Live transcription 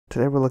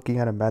Today we're looking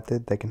at a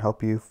method that can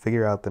help you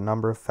figure out the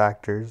number of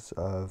factors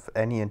of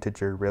any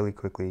integer really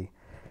quickly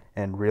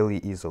and really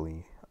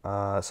easily.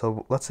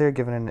 So let's say you're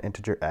given an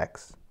integer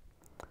x.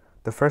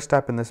 The first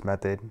step in this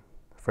method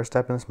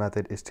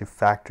is to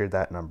factor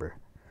that number.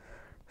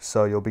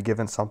 So you'll be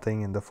given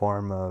something in the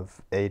form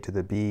of a to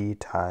the b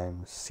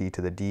times c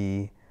to the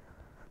d.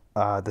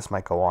 This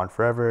might go on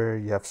forever.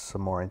 You have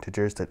some more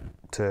integers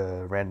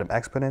to random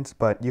exponents,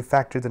 but you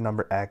factor the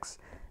number x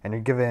and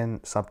you're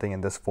given something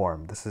in this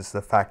form. This is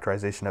the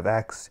factorization of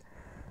x.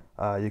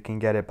 You can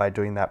get it by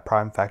doing that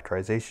prime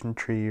factorization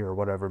tree or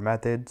whatever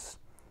methods.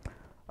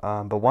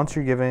 But once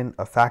you're given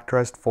a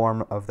factorized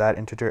form of that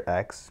integer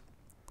x,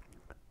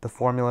 the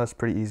formula is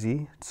pretty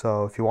easy.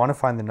 So if you want to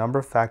find the number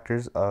of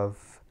factors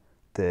of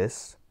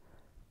this,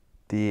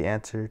 the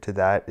answer to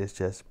that is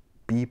just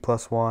b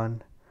plus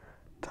 1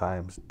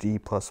 times d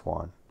plus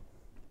 1.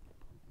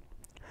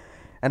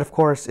 And of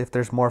course, if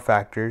there's more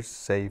factors,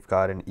 say you've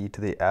got an e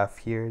to the f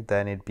here,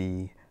 then it'd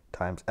be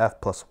times f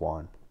plus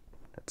 1,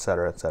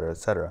 etc., etc.,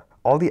 etc.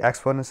 All the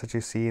exponents that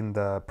you see in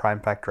the prime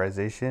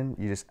factorization,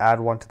 you just add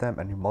 1 to them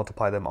and you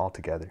multiply them all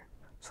together.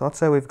 So let's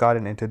say we've got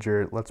an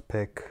integer, let's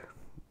pick,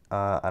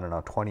 I don't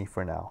know, 20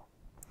 for now.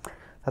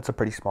 That's a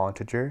pretty small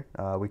integer.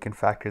 We can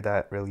factor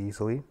that really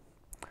easily.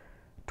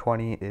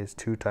 20 is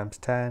 2 times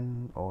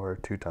 10, or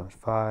 2 times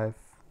 5.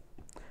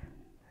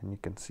 And you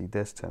can see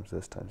this times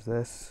this times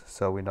this.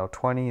 So we know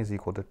 20 is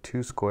equal to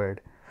 2 squared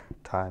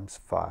times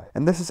 5.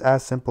 And this is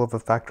as simple of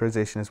a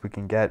factorization as we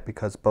can get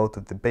because both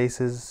of the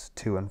bases,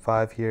 2 and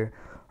 5 here,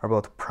 are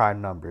both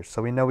prime numbers.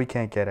 So we know we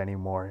can't get any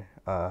more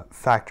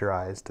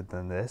factorized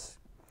than this.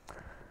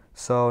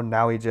 So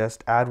now we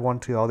just add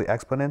 1 to all the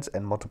exponents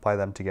and multiply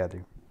them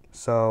together.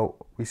 So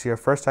we see our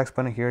first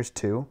exponent here is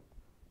 2.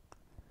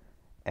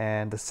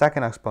 And the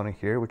second exponent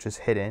here, which is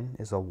hidden,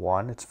 is a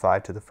 1. It's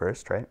 5 to the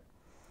first, right?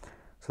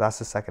 So that's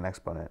the second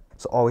exponent.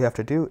 So all we have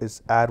to do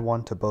is add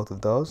 1 to both of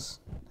those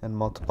and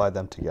multiply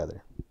them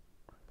together.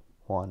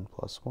 1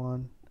 plus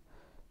 1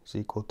 is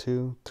equal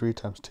to 3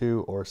 times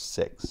 2, or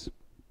 6.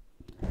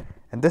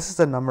 And this is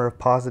the number of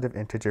positive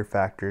integer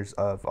factors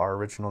of our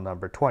original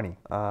number 20.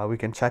 We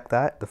can check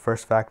that. The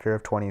first factor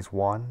of 20 is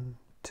 1,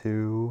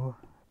 2,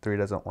 3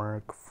 doesn't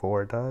work,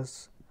 4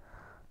 does,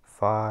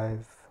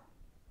 5,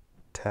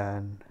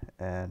 10,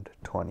 and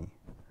 20.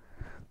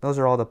 Those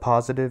are all the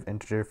positive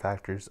integer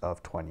factors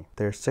of 20.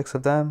 There's 6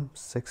 of them,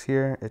 6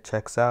 here, it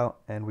checks out,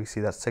 and we see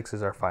that 6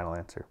 is our final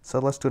answer. So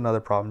let's do another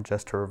problem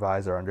just to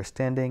revise our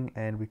understanding,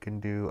 and we can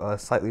do a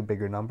slightly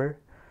bigger number.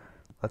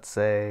 Let's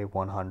say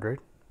 100.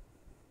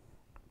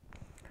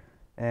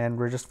 And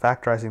we're just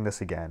factorizing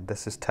this again.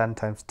 This is 10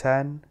 times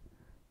 10,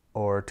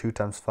 or 2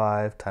 times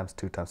 5 times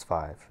 2 times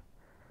 5.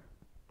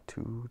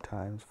 2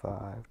 times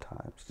 5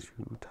 times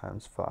 2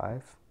 times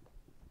 5.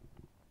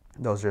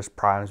 Those are just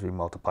primes we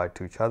multiplied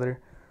to each other.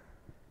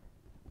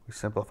 We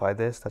simplify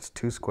this, that's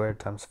 2 squared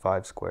times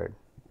 5 squared.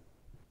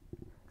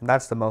 And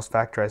that's the most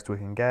factorized we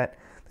can get.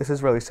 This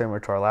is really similar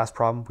to our last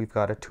problem. We've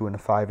got a 2 and a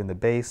 5 in the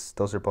base.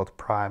 Those are both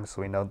primes,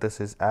 so we know this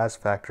is as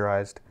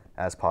factorized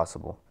as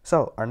possible.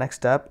 So our next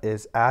step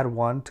is add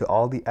 1 to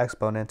all the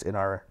exponents in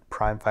our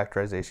prime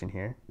factorization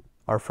here.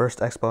 Our first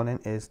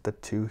exponent is the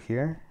 2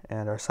 here,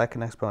 and our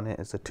second exponent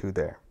is the 2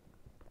 there.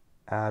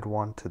 Add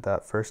 1 to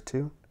that first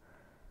 2.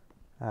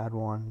 Add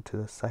 1 to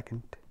the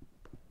second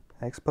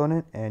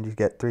exponent, and you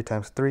get 3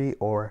 times 3,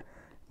 or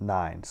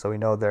 9. So we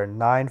know there are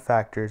 9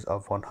 factors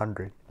of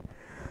 100.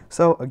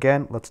 So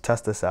again, let's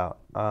test this out.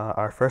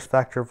 Our first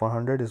factor of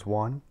 100 is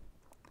 1.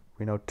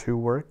 We know 2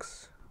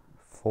 works.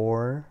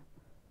 4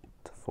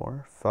 to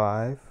 4,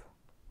 5,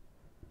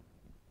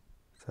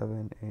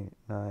 7, 8,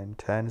 9,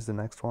 10 is the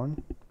next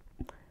one.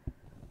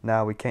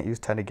 Now we can't use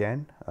 10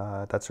 again.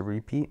 That's a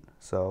repeat.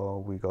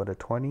 So we go to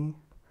 20,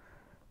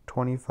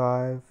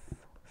 25,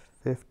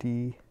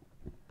 50,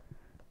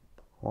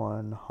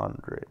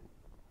 100.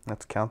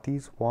 Let's count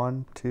these.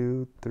 1,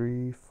 2,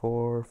 3,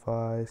 4,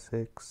 5,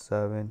 6,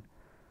 7,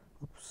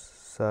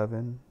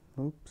 7,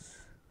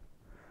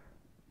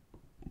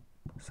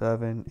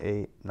 7,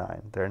 8,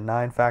 9. There are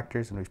 9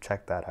 factors, and we've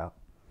checked that out.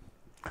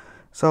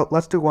 So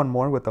let's do one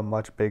more with a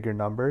much bigger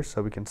number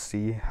so we can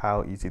see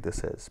how easy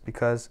this is.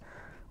 Because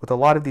with a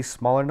lot of these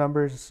smaller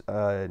numbers,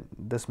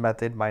 this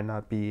method might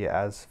not be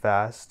as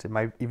fast. It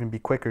might even be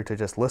quicker to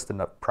just list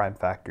the prime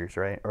factors,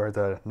 right? Or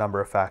the number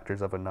of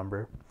factors of a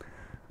number.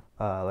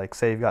 Like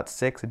say you've got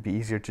 6, it'd be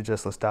easier to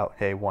just list out,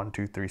 hey, 1,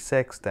 2, 3,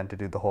 6, than to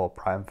do the whole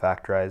prime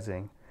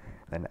factorizing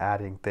and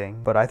adding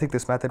thing. But I think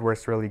this method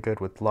works really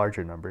good with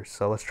larger numbers.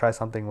 So let's try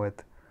something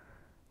with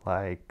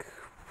like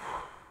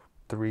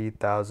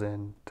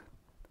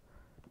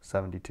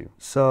 3072.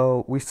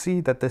 So we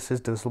see that this is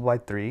divisible by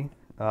 3.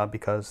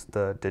 Because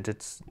the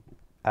digits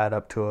add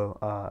up to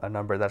a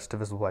number that's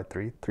divisible by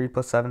 3. 3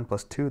 plus 7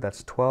 plus 2,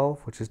 that's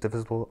 12, which is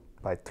divisible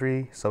by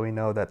 3. So we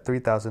know that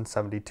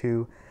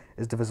 3072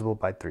 is divisible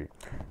by 3.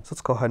 So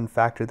let's go ahead and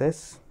factor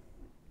this.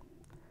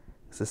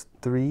 This is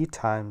 3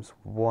 times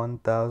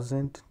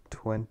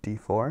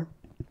 1024.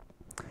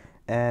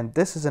 And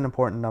this is an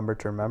important number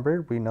to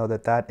remember. We know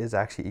that that is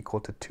actually equal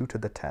to 2 to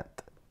the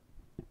 10th.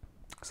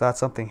 So that's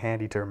something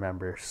handy to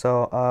remember.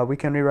 So we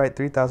can rewrite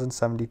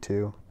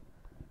 3072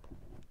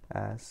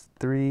 as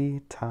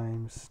 3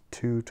 times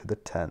 2 to the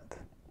 10th.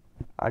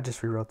 I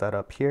just rewrote that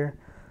up here.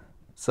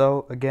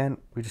 So again,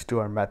 we just do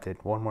our method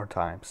one more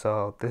time.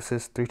 So this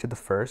is 3 to the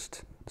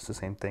 1st. It's the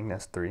same thing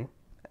as 3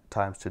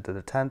 times 2 to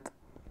the 10th.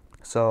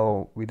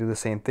 So we do the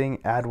same thing,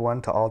 add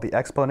 1 to all the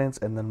exponents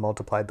and then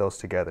multiply those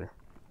together.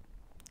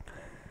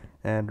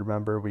 And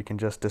remember, we can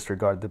just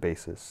disregard the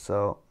bases.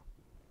 So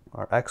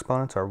our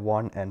exponents are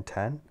 1 and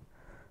 10.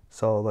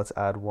 So let's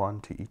add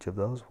 1 to each of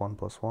those. 1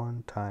 plus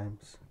 1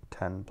 times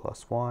 10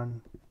 plus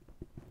 1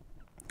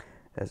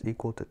 is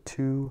equal to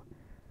 2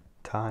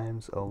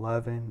 times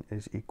 11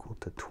 is equal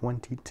to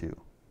 22.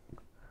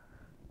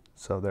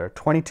 So there are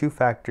 22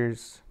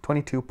 factors,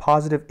 22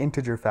 positive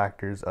integer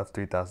factors of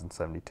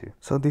 3072.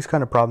 So these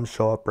kind of problems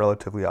show up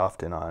relatively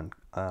often on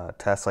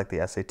tests like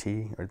the SAT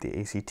or the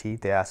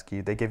ACT.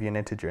 They give you an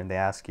integer and they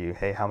ask you,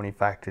 hey, how many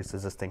factors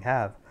does this thing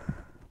have?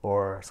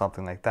 Or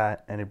something like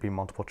that, and it'd be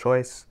multiple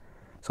choice.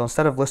 So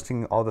instead of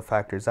listing all the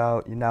factors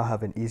out, you now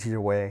have an easier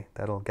way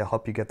that'll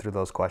help you get through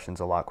those questions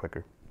a lot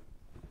quicker.